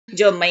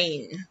Jom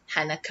main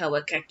Hana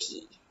kawal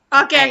kaki.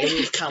 Okay. I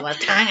will kawal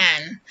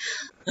tangan.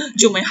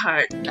 Jom main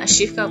heart. Nak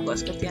shift ke apa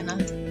seperti Hana?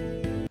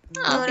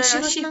 Okay,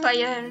 shift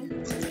payah.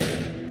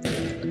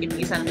 Okay,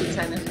 pergi sana, pergi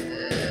sana.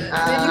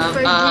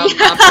 Pergi.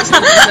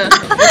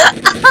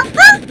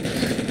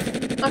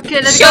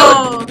 Okay, let's Shoot.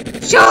 go.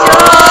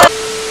 Shoot!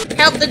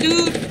 Help the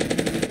dude.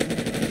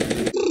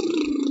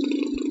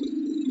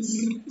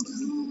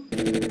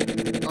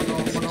 Oh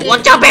no, oh no.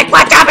 Watch out back,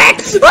 watch out back.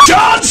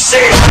 John C.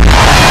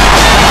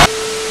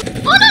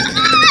 Oh no,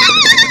 no.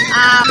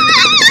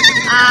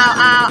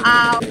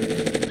 Ow.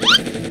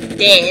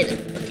 Dead.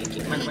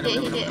 Okay, mana.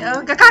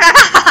 Oh, kakak.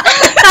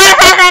 Okay.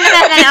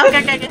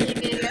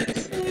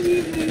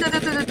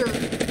 Tuh.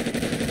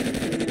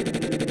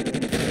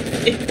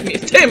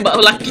 Tembak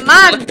laki.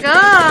 My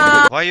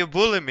God. Why you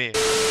bully me?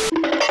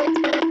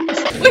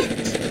 Wait,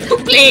 to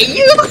play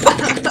you.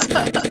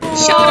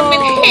 Shot him in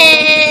the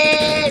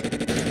head.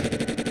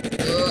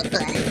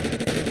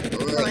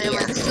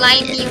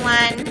 Slimy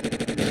one.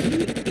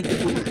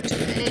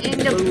 In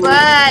the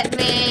butt,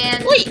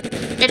 man. Wait,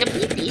 ada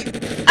pipi.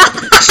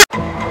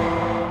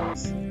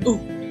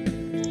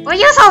 Oh,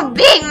 you're so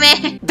big,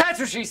 man. That's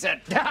what she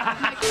said.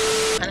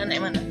 Mana naik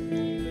mana?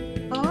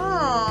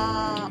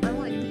 Oh, I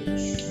want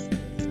this.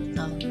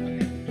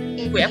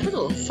 Wait, apa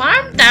tu?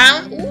 Farm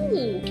Town.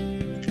 Ooh.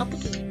 Apa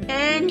tu?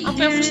 And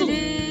Apa yang first tu?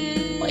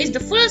 What is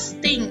the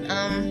first thing?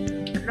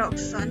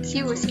 Croissant.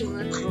 Sewer.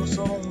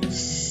 Croissant.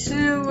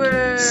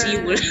 Sewer.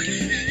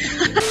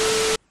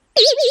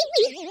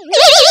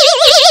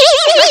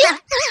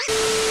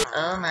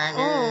 Oh my god.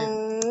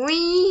 Oh,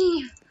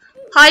 wee.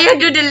 How you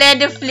do the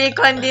ladder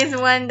flick on this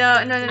one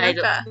though? No,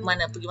 Kak.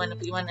 Mana? Pergi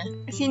mana?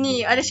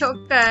 Sini, ada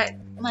shortcut.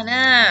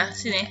 Mana?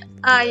 Sini.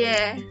 Ah,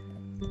 yeah.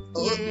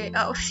 Yeah.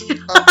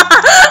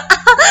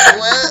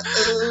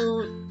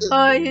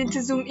 Oh, you need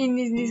to zoom in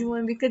this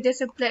one because there's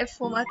a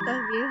platform atas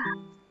dia.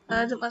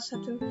 Zoom out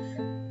satu.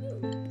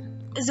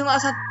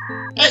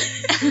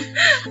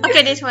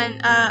 Okay, this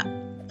one.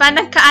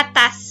 Pandang ke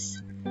atas.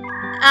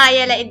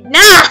 Yeah, like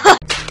now.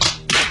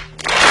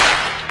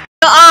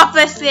 The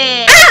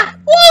opposite.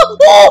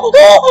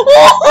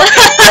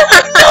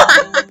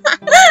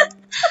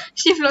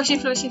 Shift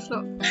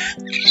flow.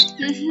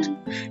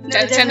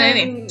 Macam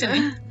ni.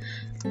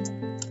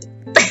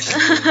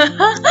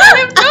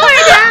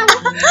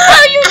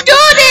 How you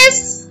do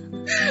this?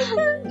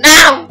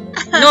 Now,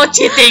 no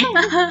cheating.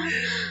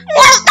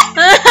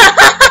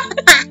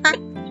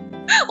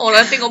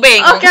 Orang tengok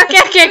bengong.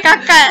 Okay,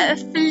 kakak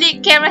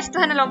flick kamera situ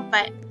Hana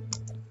lompat.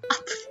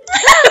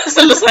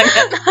 Slow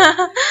sangat.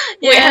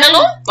 Wait, Hana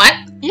lompat?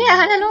 Yeah,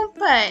 Hana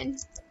lompat.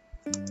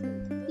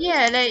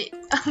 Yeah, like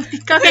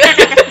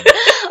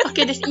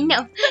okay, that's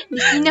enough.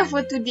 That's enough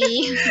for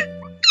today.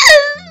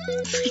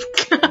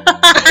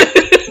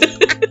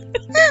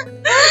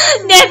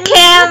 The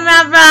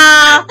camera,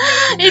 bro.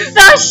 It's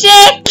so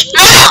shaky.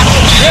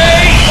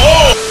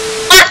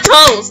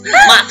 Matos.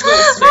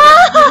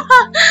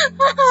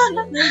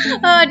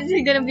 Oh, this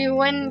is gonna be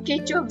one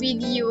kecoh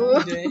video.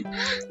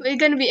 But it's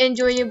gonna be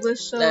enjoyable.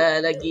 So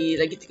lagi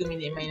 3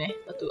 minit main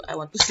Lepas tu I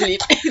want to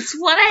sleep. It's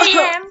what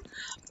I am.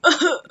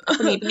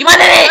 Apa ni? Pergi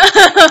mana ni?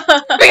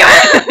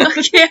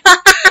 okay.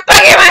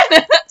 Pergi mana?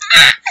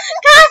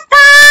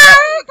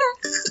 Custom.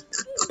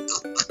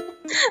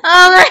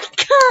 Oh my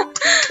god.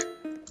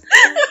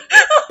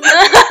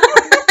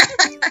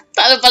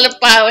 Tak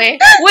lepas-lepas weh.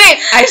 Wait,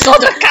 I saw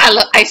the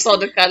colour.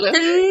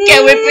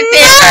 Can't wait for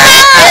this.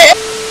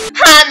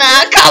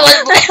 Hana, kawal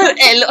bukan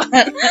elok.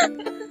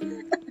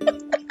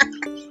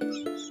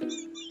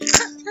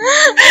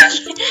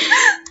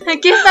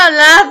 Okay, stop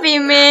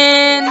laughing,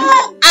 man.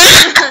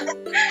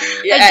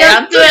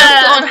 Yang tu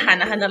on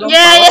Hana lompat.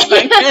 Yeah.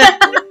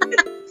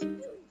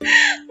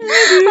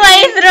 What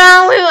is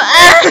wrong with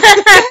us?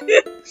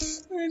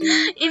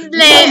 It's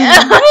like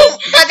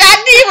tak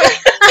jadi.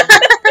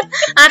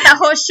 tak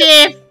hot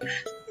shape.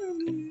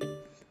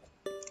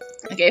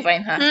 Okay,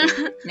 fine.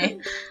 Ni.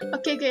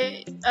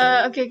 Okay.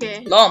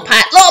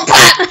 Lompat.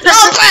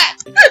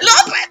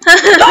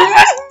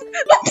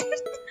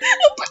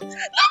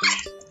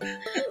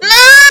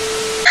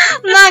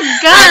 My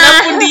God. Hana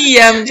pun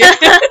diam je.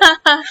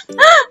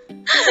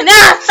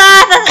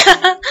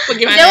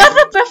 Pergi mana? That was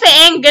a perfect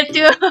angle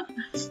too.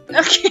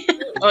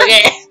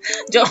 Okay.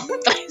 Jom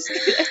try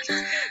sekali lagi.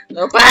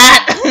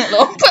 Lompat.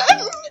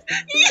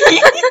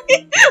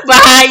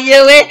 Bahaya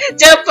weh.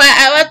 Cepat,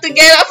 I want to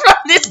get out from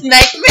this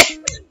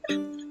nightmare.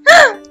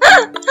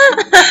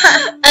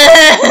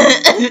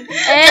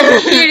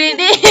 And here it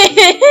is.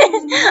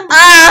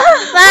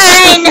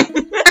 Fine.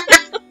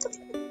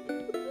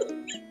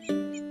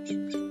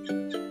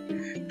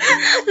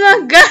 My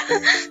God.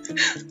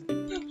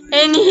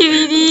 And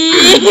here it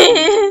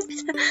is.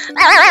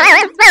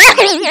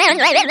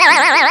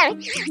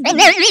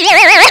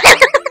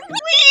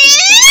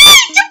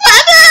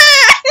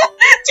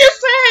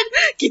 Cepat.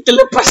 Kita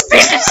lepas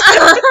tenis.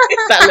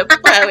 Tak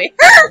lepas weh.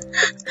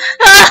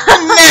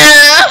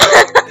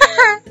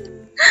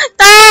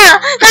 Tak.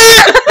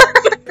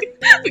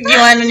 Pergi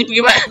mana ni?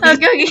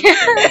 Okay.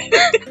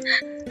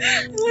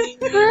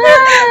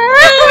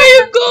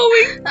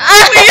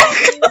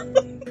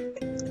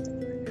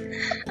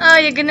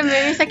 gonna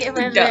make me sakit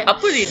pada.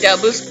 Apa ni?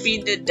 Double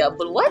speed,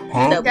 double what?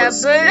 Double.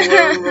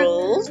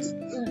 Swirls.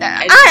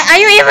 Are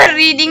you even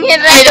reading it?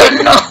 I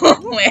don't know.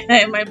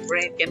 My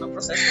brain cannot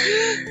process.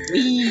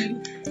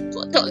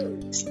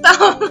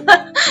 Stop.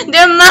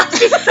 The mouth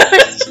is so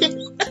shit.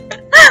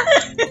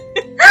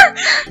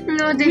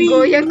 No, they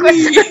goyang kuat.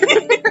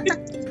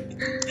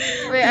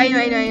 Wait, I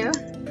know.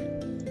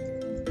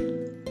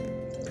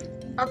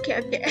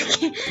 Okay.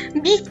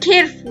 Be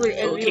careful,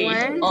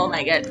 everyone. Okay. Oh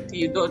my god,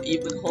 you don't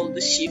even hold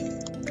the shift.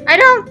 I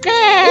don't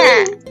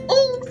care.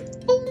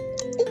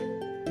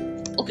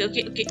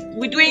 Okay.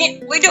 We're doing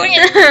it. We're doing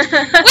it.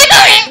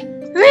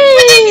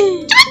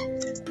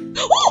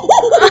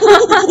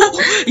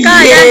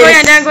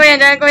 Jangan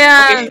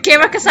goyang.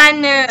 Kamera ke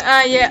sana.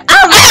 Ya.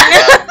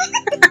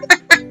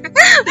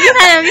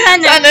 Di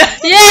sana.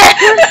 Yeah.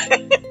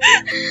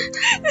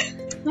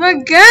 My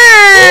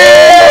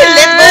god.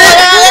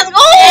 Let's go.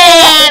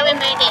 We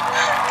made it.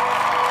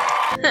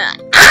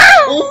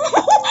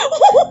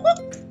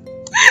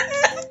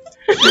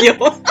 Yo.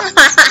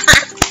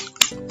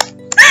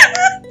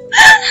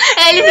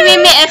 At least we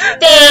made a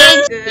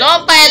stage.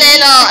 Lompat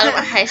Lelo.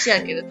 Alamak,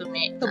 Aisyah kita tu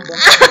make.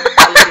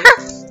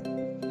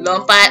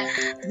 Lompat.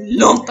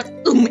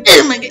 Oh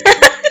my god.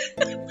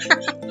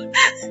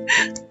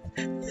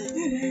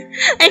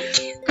 I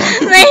can't.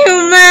 My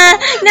humor.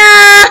 No.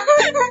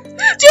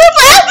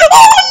 Cepat.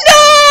 Oh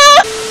no.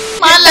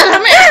 Malas lah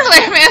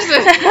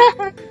Master.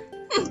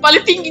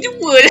 Paling tinggi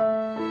jumpa.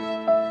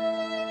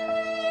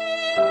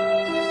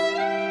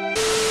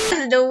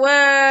 The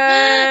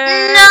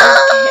word. No.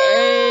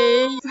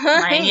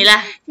 Main ni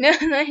lah. No.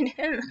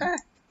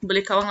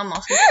 Boleh kawan dengan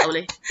mouse ni? Tak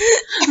boleh.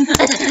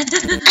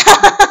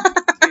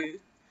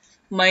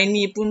 Main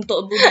ni pun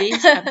tak boleh.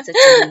 Aku tak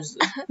choose.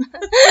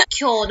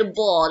 Cure the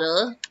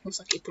border.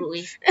 Sakit perut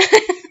weh.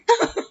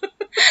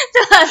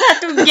 Sebab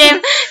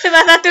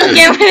satu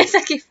game boleh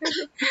sakit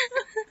perut.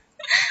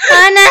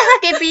 Hana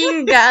sakit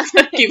pinggang.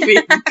 Sakit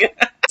pinggang.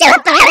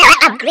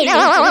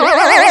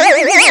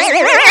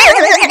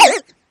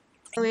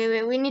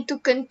 Wait, we need to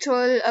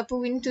control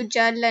we need to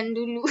jalan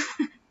dulu.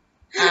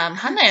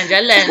 Hana yang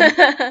jalan.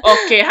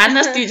 Okay,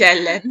 Hana still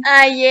jalan.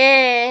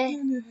 Yeah.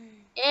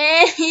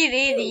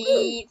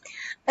 Really.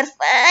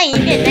 Fine.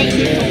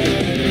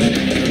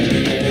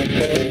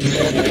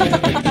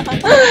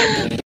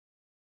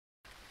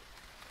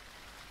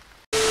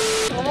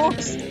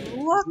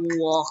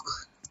 Walk.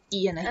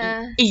 Iya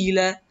nak.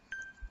 Ila.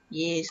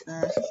 Yes.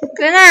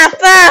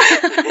 Kenapa?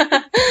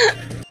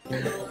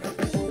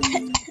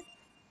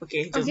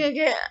 Okay, jom.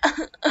 Okay.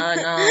 Oh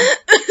no.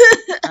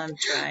 I'm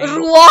trying.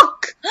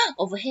 Walk.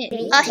 Overhead.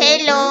 Oh,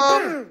 hello.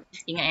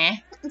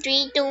 Ingat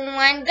 3, 2,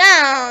 1, go.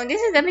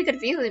 This is gonna be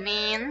confusing,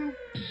 man.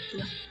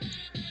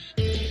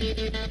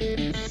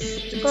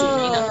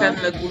 Ingatkan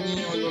lagu ni.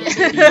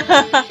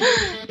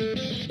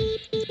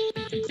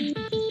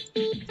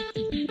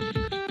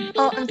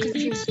 Oh, I'm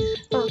confused.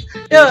 Oh,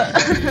 no.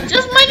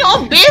 Just mind your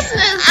own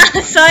business.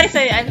 Sorry.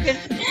 I'm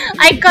confused.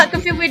 I got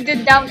confused with the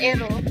down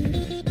arrow.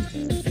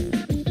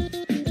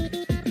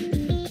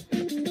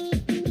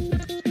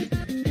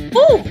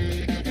 Oh,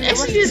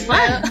 actually this is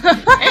fun.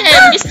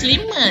 Miss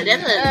Slimmer.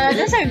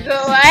 That's a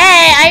good one.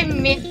 Hey, I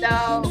missed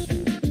though.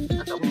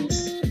 Agak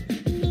miss.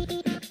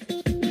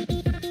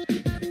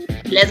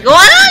 Let's go.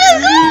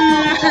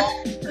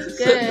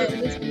 Good.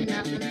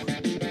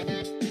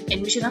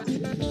 Animation apa?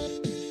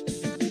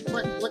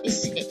 What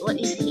is his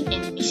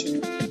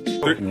animation?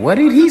 What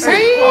did he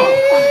say?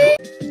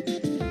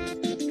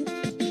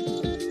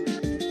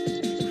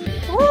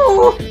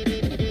 Oh.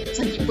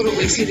 Sakit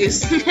perut,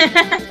 serious.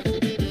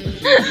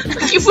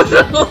 Sakit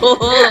perut.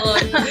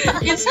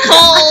 It's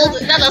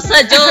cold. Dah lah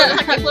Saje.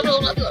 Sakit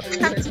perut lah tu.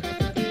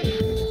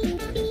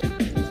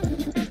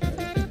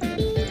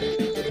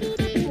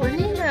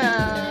 Boleh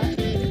lah.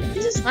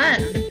 This is fun.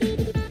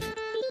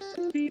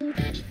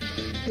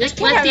 Just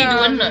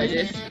 21 lah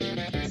je.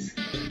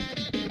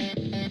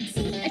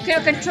 I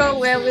cannot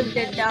control well with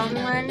the down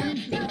one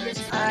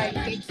because I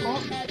get caught.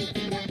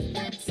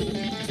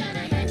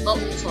 Oh,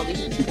 sorry.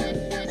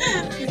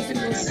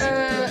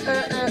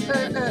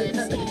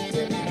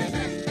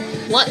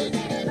 What?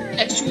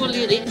 Actual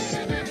lyrics?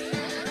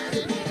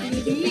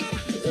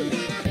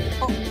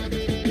 Oh.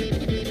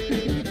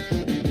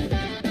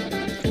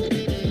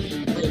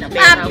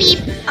 Papi.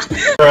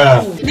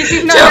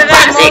 This is not a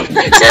remote.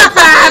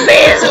 Cepat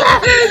habis lah.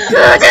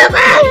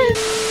 Cepat.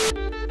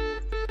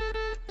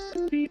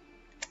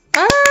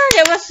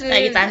 That was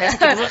Lagi tanda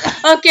sakit perut.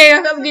 Okay,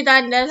 kakak pergi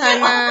tanda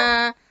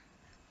sana.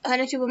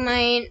 Hana cuba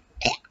main.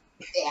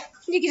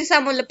 Jadi kita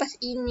sambung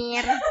lepas ini.